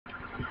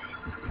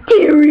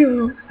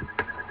Terraria!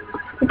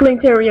 I'm playing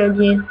Terraria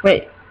again.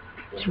 Wait,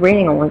 it's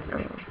raining on one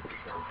side.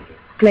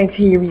 Playing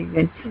Terraria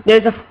again.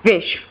 There's a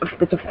fish.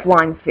 There's a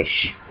flying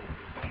fish.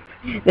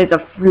 There's a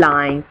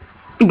flying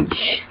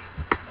fish.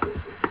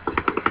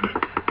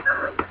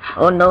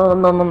 Oh no,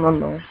 no, no, no,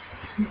 no.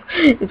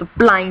 There's a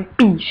flying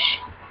fish.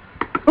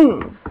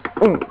 Oh.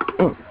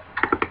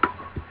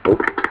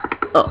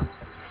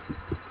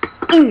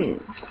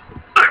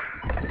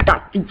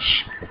 That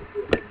fish.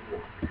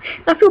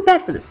 I feel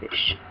bad for the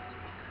fish.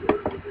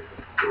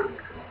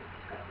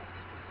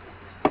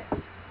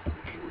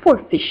 Poor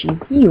fishy.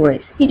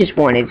 He just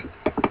wanted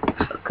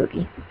a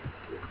cookie.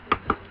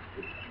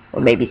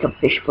 Or maybe some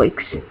fish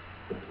flakes.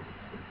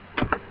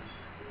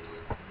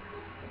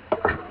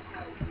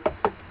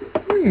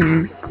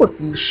 Poor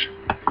fish.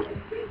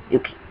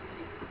 Okay.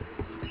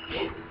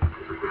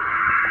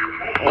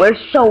 We're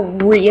so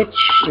rich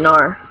in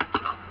our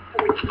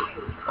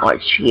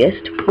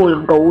chest full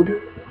of gold.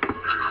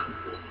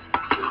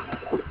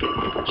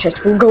 Chest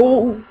full of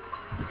gold.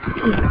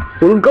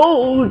 Full of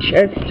gold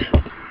chest.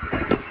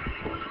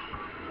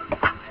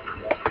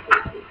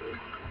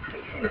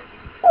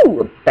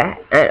 Ooh, a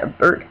bat and a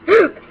bird.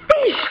 Fish!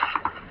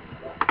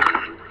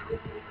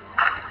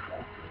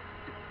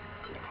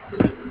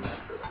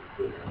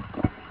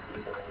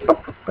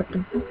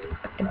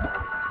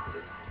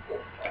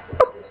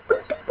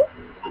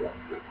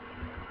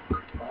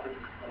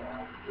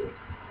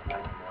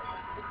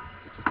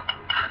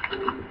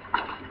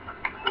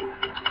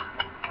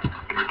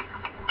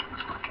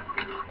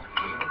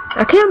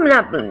 I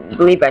cannot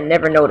believe I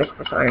never noticed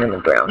this iron on the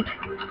ground.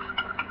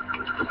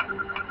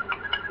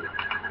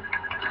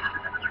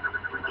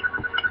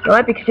 I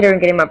might be considering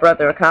getting my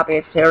brother a copy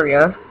of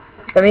Terraria.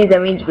 That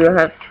means we'll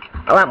have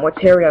a lot more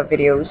Terraria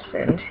videos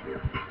and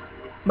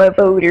my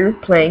voter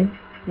playing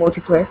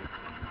multiplayer.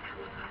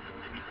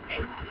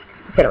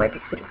 I said I might be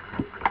considering.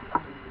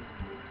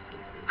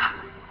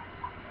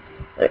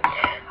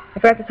 I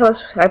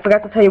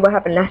forgot to tell you what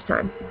happened last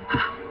time.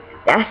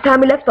 Last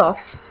time we left off,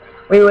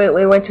 we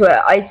went to an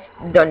ice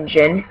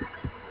dungeon,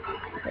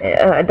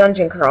 a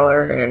dungeon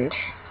crawler, and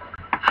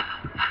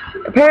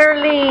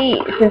apparently,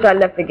 since I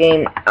left the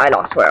game, I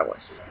lost where I was.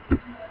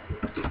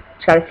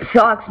 Which kind of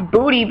sucks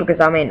booty because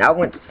I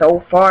went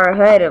so far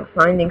ahead of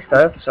finding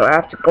stuff, so I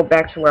have to go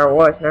back to where I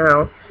was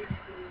now.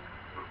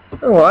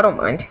 Oh, well, I don't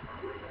mind.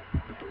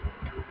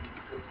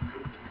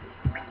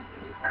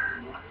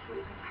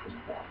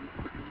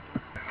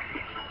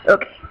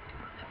 Okay.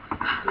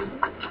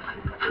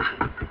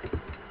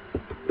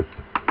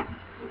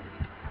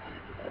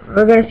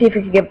 We're gonna see if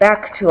we can get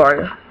back to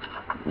our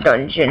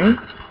dungeon.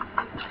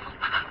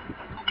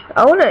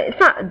 It's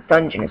not a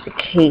dungeon, it's a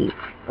cave.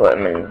 But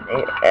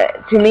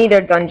to me,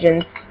 they're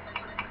dungeons.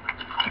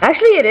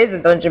 Actually, it is a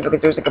dungeon because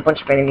there's like a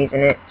bunch of enemies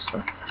in it.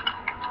 So.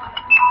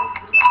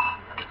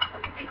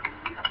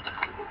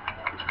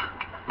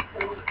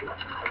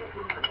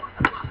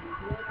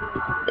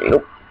 There you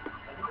go.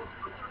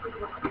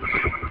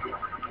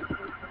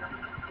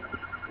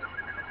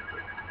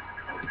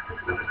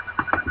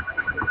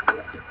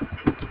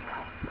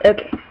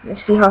 Okay,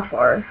 let's see how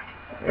far.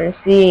 Let's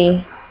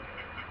see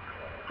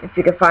if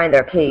we can find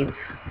our cave.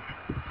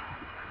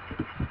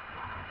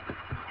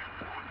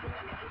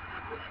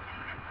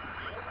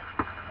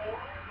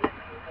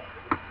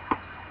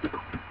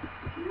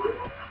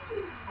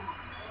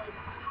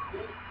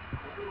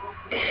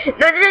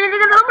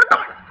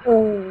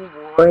 Oh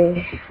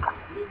boy.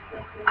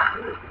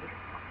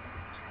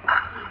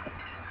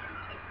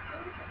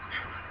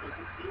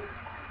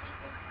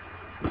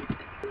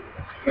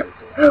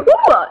 Ooh,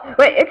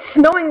 wait, it's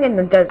snowing in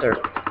the desert.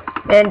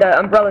 And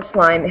Umbrella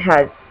Slime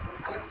has,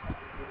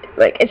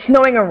 it's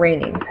snowing or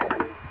raining.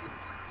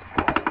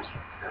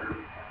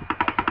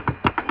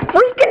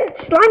 Freaking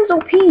Slime's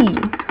OP!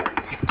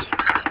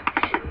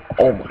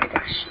 Oh my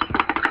gosh.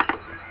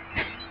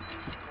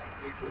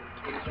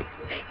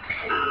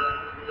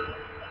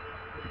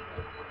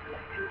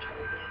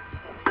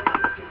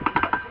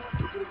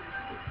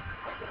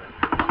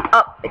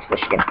 Oh, it's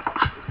fish again.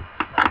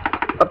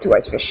 Up to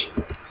ice fish.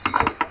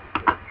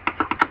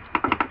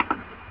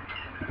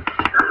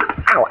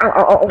 Ow, ow,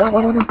 ow, ow, ow,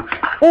 ow, ow.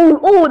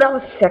 Oh, that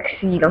was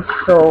sexy. That was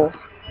so...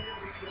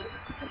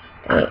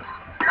 Dang.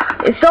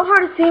 It's so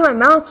hard to see my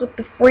mouse with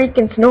the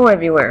freaking snow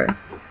everywhere.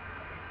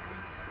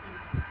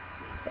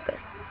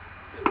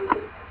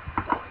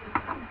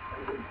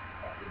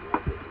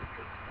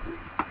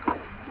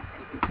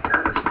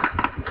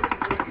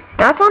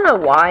 I don't know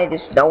why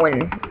there's snow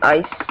and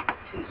ice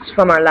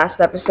from our last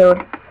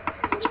episode.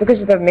 It's because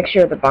of the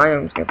mixture of the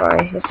biomes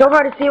nearby. It's so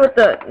hard to see with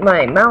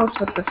my mouse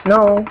with the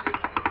snow.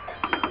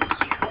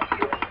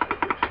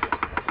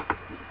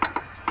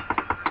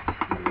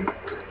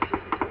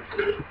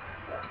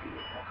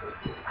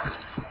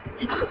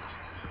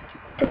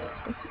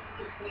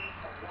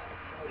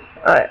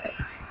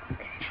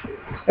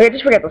 Okay,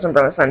 just forget those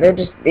umbrella slime. They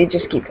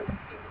just keep coming.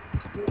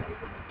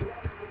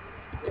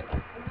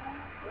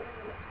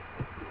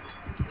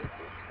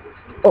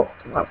 Oh,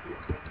 wow.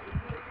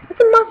 It's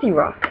a mossy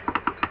rock.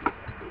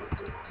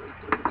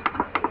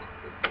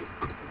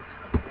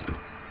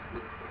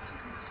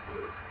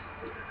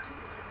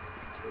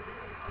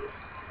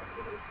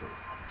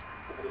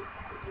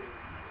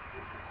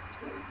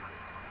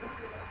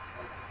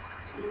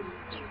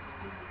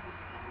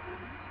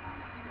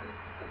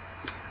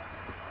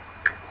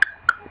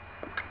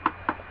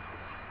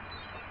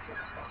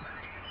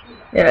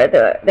 Yeah,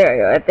 there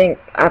you go. I think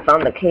I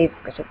found the cave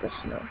because of the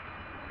snow.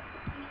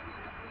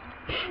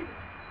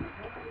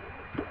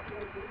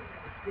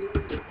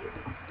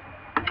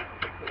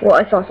 Well,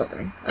 I saw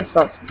something. I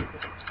saw something.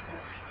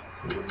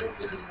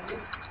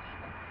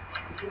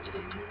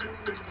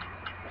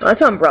 I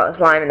saw umbrella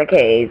slime in the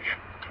cave.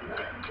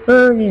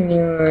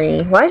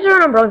 Why is there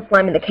an umbrella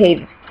slime in the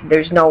cave?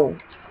 There's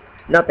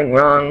nothing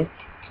wrong.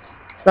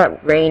 It's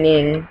not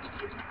raining.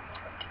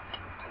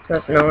 It's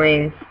not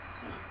snowing.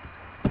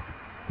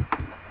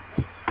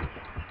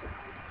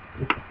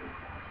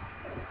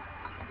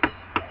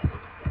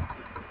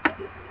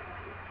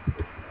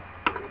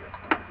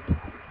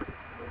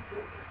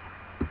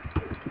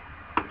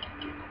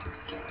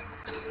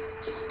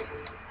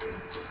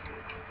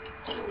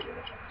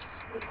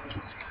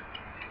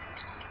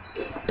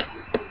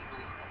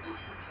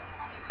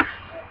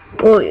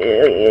 Oh, yeah.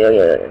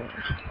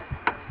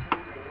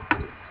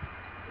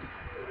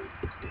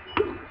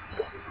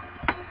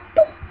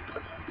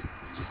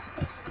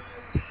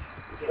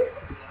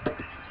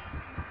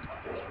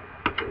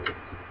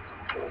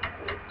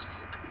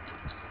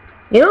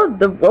 You know,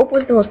 the rope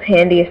was the most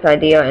handiest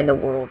idea in the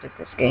world at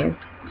this game.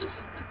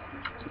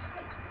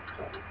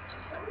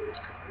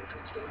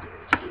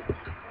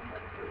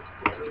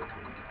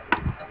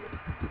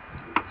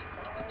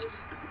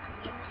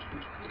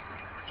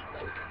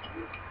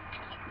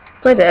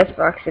 Play the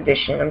Xbox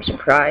edition. I'm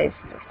surprised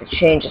with the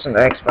changes on the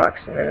Xbox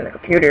and then the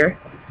computer.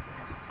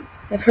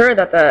 I've heard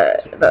that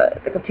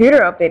the computer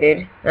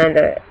updated and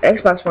the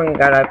Xbox one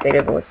got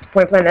updated, but what's the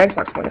point of playing the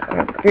Xbox one if I don't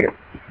have the computer?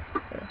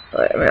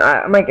 But I mean,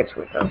 I might get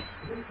screwed though.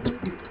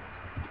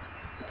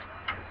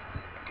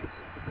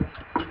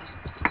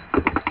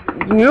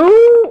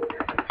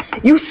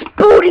 You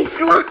spooty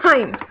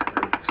slime!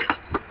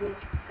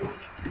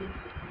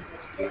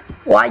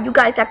 Why you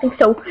guys acting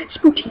so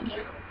spooky?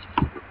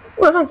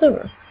 Well, it's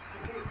over.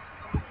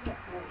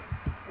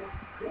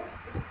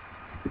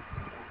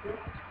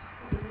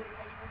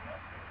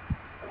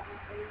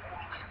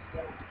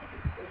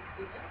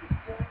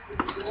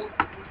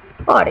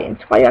 Audience,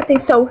 why you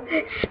acting so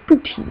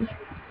spooky?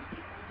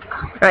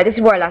 Alright, this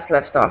is where I last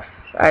left off.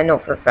 I know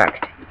for a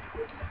fact.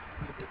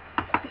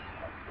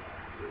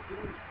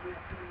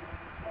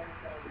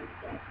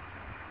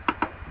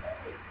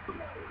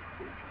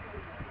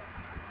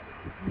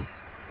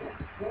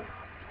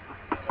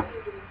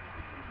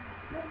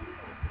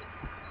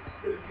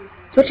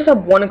 So much as I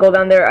want to go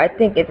down there, I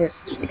think it is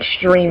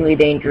extremely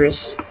dangerous,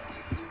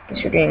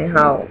 considering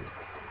how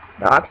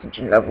the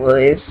oxygen level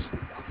is.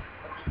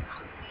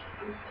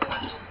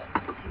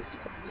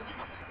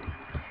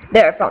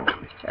 There, I found it.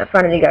 I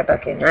finally got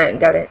back in. I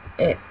got it.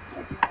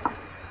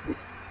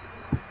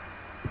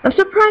 I'm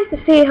surprised to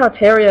see how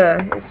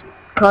Terraria is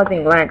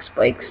causing lag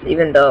spikes,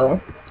 even though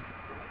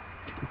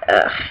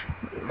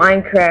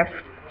Minecraft,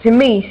 to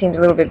me, seems a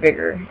little bit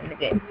bigger in the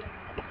game.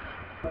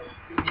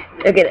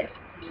 Look at it.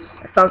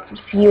 I found some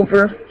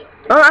silver.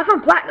 Oh, I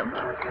found platinum.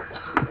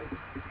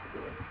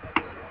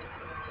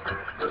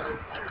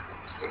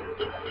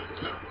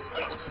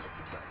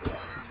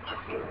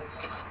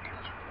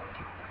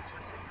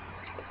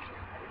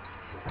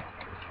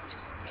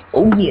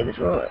 Oh yeah, this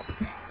one.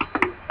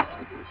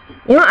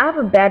 You know, I have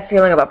a bad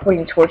feeling about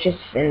putting torches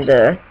in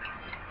the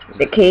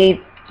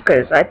cave,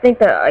 because I think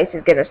the ice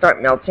is gonna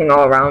start melting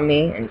all around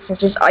me, and since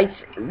there's ice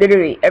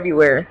literally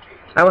everywhere,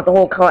 I want the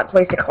whole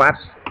place to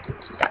collapse.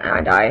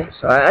 I die.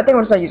 So I think I'm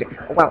gonna start using.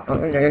 Oh, wow.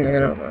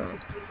 No.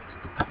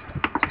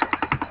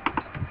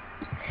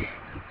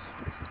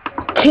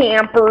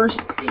 Campers.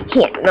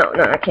 No,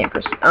 not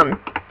campers.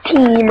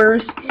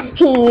 Teamers.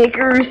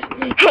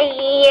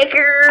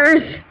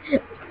 Hackers.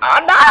 Oh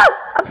no!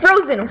 I'm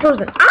frozen. Oh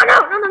no.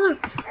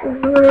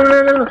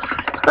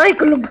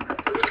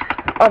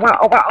 Oh wow.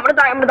 I'm gonna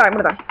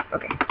die.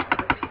 Okay.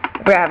 I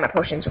forgot I have my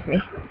potions with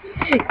me.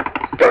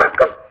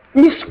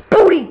 You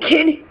spooty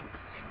kid!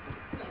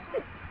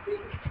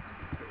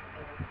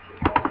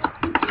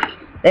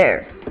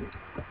 There.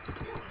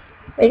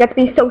 You got to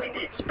be so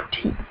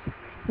spooky.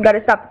 You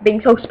gotta stop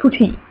being so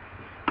spooky.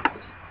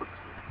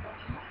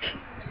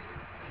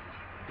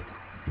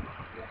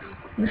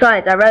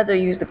 Besides, I'd rather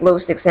use the glow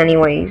sticks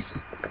anyways,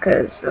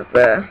 because of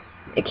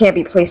it can't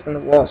be placed on the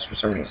walls for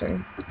some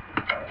reason.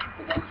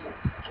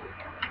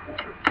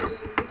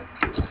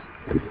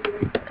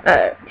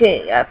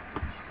 Okay, I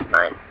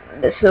find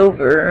the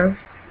silver.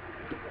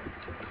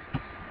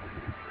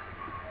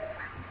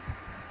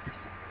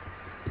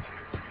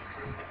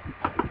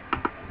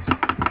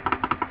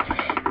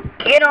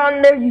 Get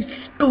on there, you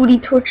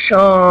spooty torch.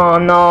 Oh,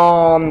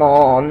 no,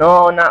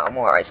 not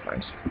more ice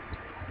slimes.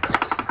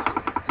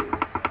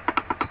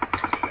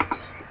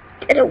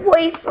 Get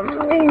away from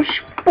me, you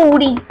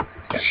spooty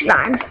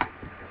slime.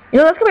 You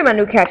know, that's gonna be my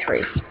new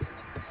catchphrase.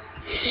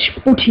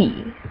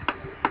 Spooty.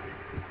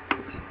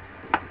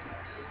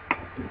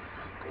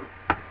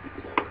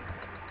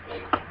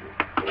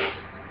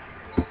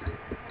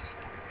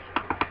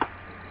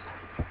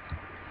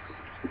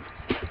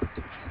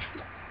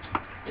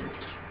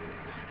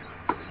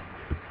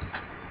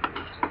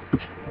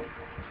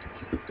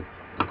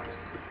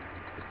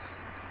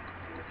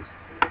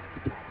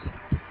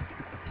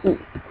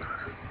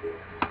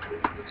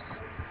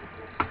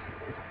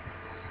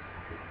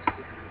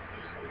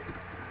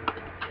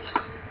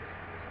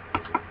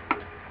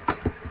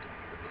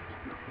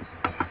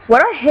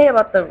 What I hate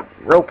about the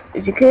rope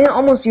is you can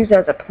almost use it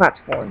as a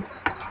platform.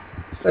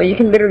 So you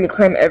can literally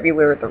climb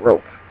everywhere with the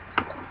rope.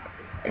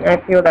 And I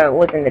feel that it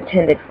wasn't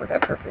intended for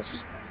that purpose.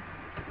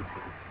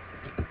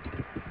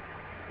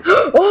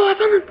 Oh, I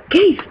found a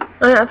cave!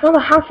 I found a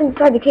house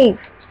inside the cave.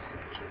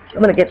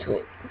 I'm gonna get to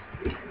it.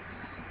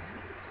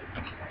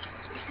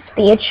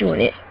 Statue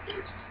in it.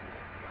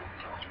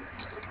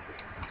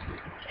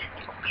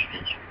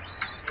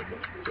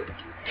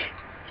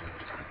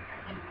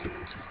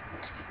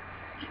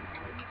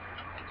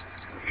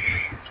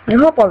 I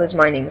hope all this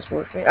mining is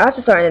worth it. I have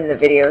to start ending the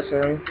video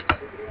soon.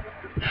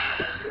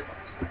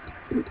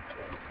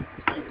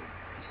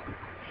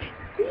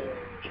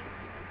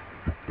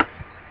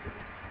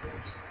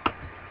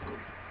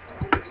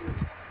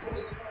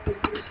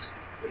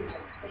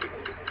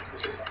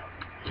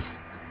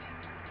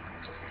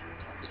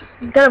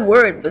 I'm kind of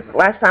worried because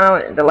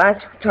the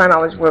last time I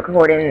was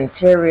recording in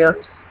Terraria,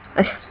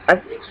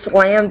 I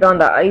slammed on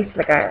the ice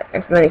like I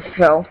accidentally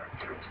fell,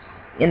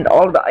 and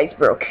all of the ice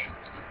broke.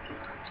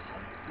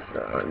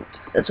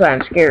 That's why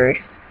I'm scared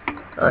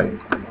on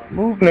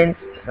movements,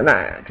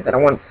 because I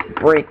don't want to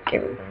break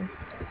everything.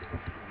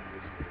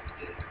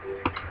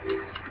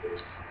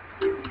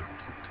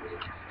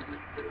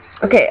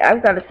 Okay,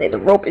 I've got to say the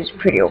rope is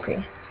pretty OP.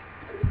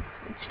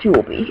 It's too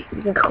OP. You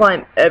can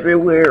climb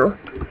everywhere.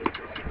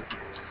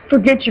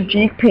 Forget your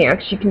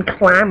jetpacks, you can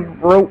climb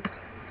rope.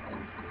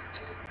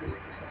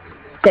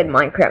 Said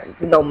Minecraft,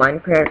 no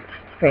Minecraft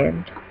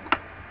fan.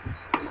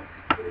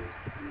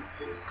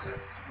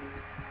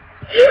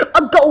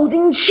 A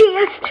golden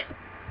chest!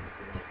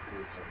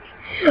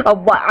 A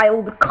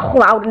wild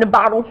cloud in a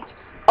bottle.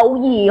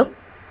 Oh yeah.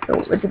 So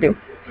what's it do?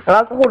 I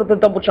like to hold up the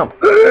double jump.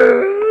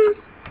 Oh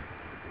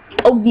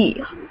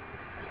yeah.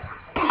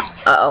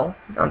 Uh-oh,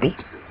 zombie.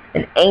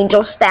 An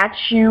angel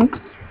statue.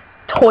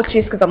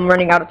 Torches, because I'm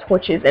running out of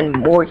torches, and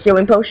more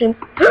healing potions.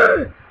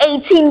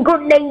 18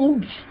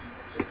 grenades!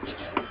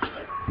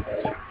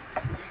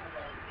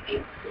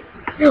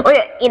 Oh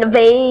yeah, in a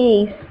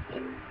vase.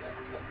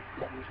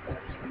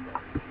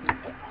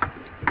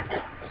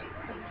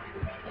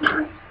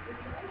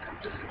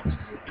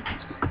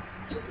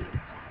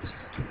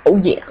 Oh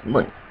yeah,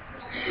 money.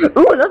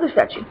 Ooh, another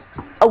statue.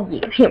 Oh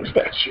yeah, hammer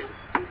statue.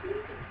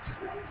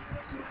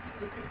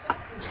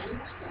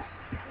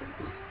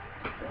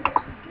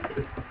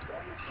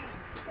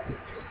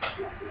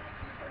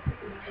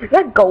 Is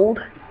that gold?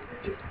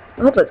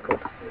 I hope that's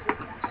gold.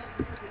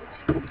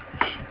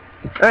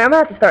 Alright, I'm gonna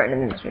have to start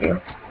ending this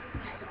video.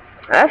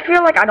 I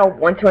feel like I don't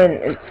want to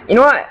end. You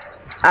know what?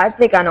 I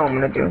think I know what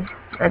I'm gonna do.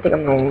 I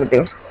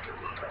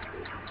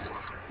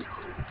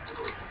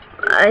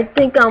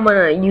think I'm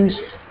gonna use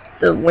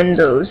the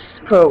Windows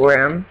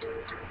program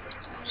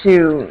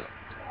to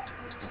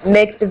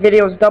make the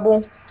videos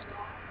double.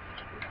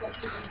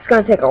 It's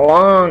gonna take a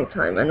long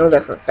time, I know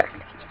that for a fact.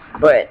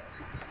 But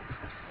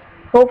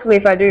hopefully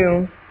if I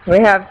do, we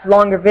have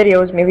longer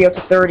videos, maybe up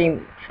to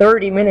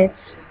 30 minutes.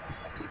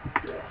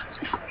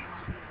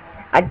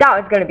 I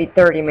doubt it's gonna be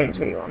 30 minutes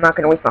video. I'm not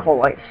gonna waste my whole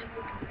life.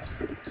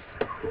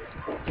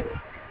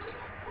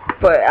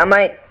 But I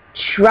might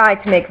try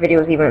to make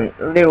videos even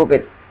a little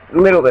bit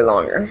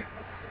longer.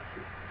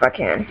 If I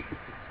can.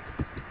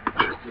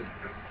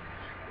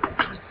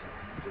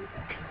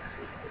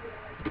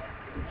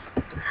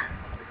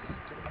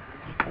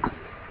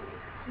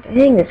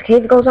 Dang, this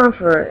cave goes on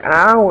for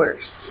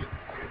hours.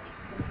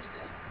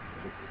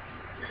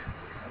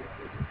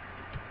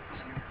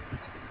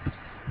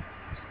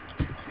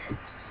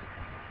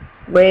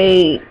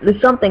 Wait, there's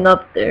something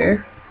up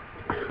there.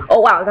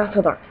 Oh wow, that's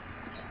so dark.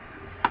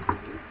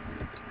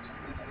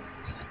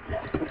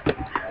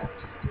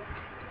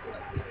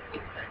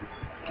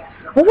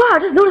 Oh wow, I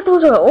just noticed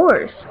those are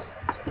ores.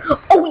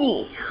 Oh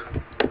yeah.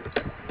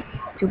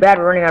 Too bad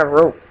we're running out of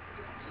rope.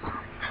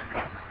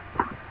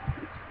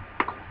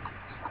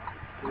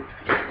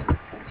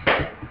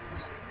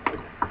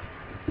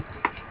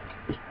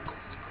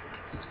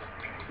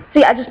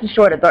 See, I just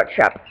destroyed a dart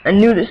trap. I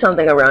knew there's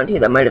something around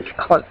here that might have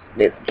caused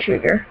this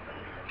trigger.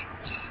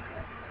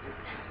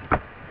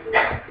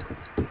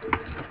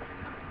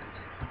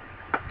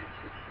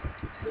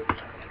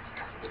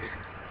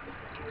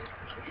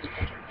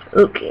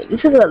 Okay,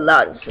 this is a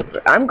lot of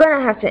silver. I'm gonna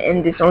have to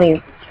end this,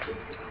 only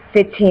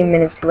 15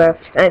 minutes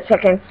left, and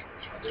seconds.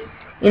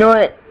 You know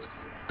what?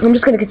 I'm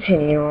just gonna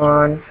continue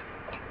on.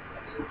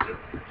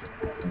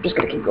 I'm just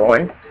gonna keep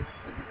going.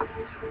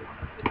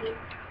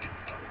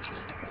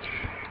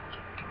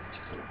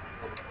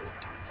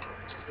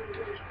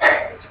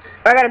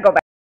 I gotta go back.